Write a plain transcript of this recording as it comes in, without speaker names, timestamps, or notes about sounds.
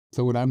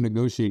So when I'm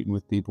negotiating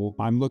with people,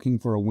 I'm looking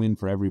for a win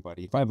for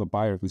everybody. If I have a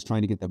buyer who's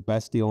trying to get the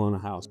best deal on a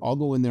house, I'll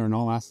go in there and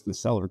I'll ask the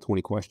seller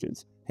 20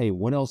 questions. Hey,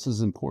 what else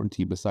is important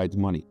to you besides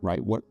money,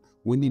 right?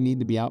 When do you need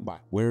to be out by?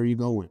 Where are you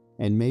going?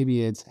 And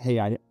maybe it's, hey,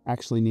 I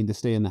actually need to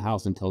stay in the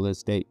house until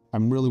this date.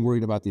 I'm really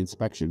worried about the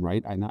inspection,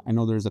 right? I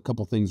know there's a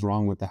couple things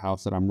wrong with the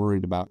house that I'm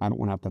worried about. I don't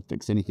want to have to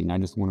fix anything. I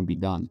just want to be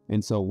done.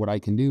 And so what I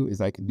can do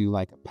is I can do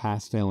like a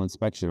pass-fail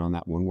inspection on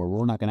that one where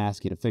we're not going to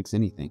ask you to fix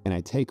anything. And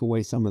I take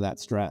away some of that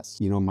stress.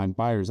 You know, my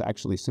buyer's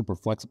actually super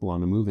flexible on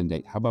the move-in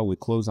date. How about we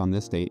close on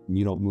this date and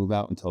you don't move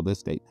out until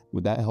this date?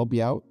 Would that help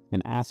you out?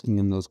 And asking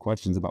them those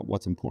questions about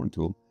what's important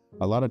to them.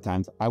 A lot of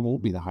times I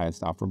won't be the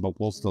highest offer, but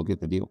we'll still get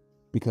the deal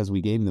because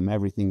we gave them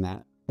everything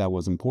that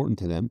was important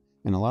to them.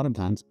 And a lot of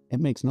times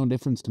it makes no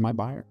difference to my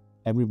buyer.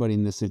 Everybody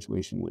in this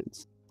situation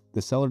wins.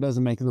 The seller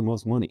doesn't make the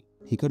most money.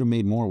 He could have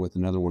made more with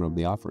another one of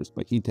the offers,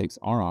 but he takes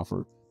our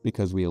offer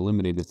because we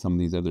eliminated some of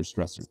these other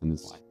stressors in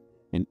his life.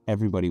 And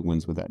everybody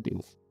wins with that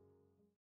deal.